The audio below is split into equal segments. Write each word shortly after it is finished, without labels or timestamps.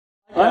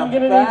I'm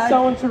going to need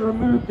someone to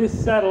remove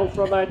this saddle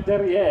from my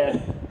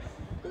derriere.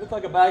 You look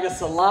like a bag of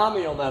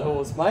salami on that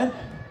horse, mate.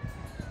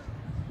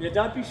 Yeah,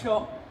 don't be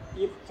shot.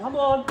 Come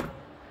on.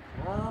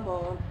 Come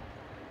on.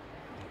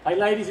 Hey,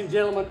 ladies and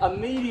gentlemen, a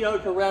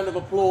mediocre round of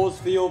applause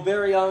for your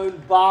very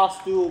own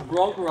Barstool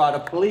Bronc Rider,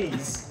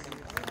 please.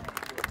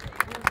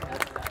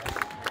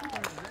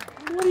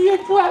 What are you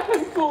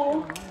clapping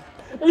for?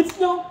 It's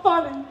not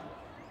funny.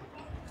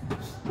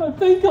 I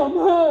think I'm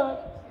hurt.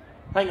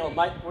 Hang on,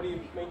 mate. What do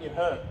you mean you're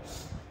hurt?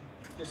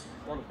 Just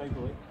a lot of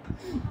people here.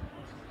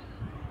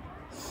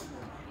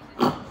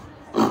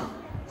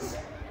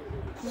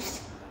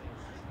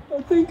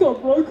 I think I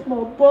broke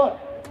my butt.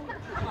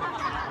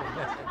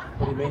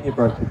 What do you mean you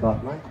broke your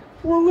butt, mate?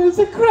 Well, there's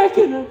a crack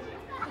in it.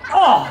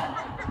 Oh!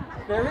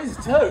 There is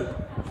too.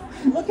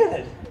 Look at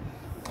it.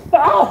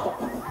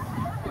 Ow!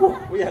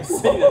 We have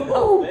seen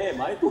enough there,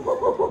 mate.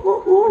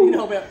 What do you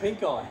know about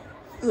pink eye?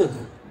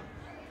 Ugh.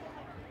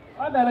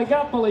 I've had a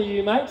gutful of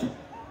you, mate.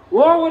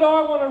 Why would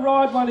I want to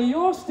ride one of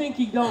your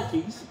stinky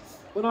donkeys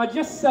when I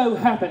just so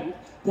happen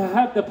to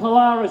have the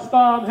Polaris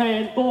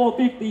Farmhand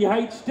 450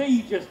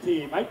 HD just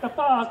here, mate? The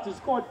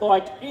fastest quad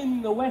bike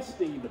in the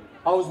West, even.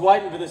 I was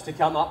waiting for this to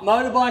come up.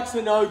 Motorbikes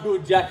are no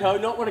good, Jacko,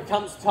 not when it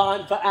comes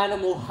time for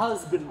animal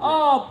husbandry.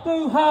 Oh,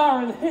 boo-ha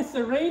and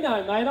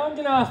hisserino, mate. I'm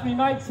going to ask me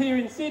mates here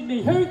in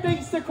Sydney, who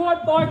thinks the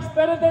quad bike's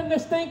better than the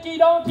stinky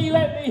donkey?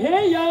 Let me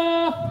hear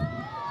ya!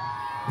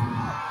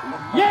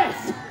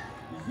 Yes!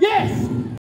 Yes!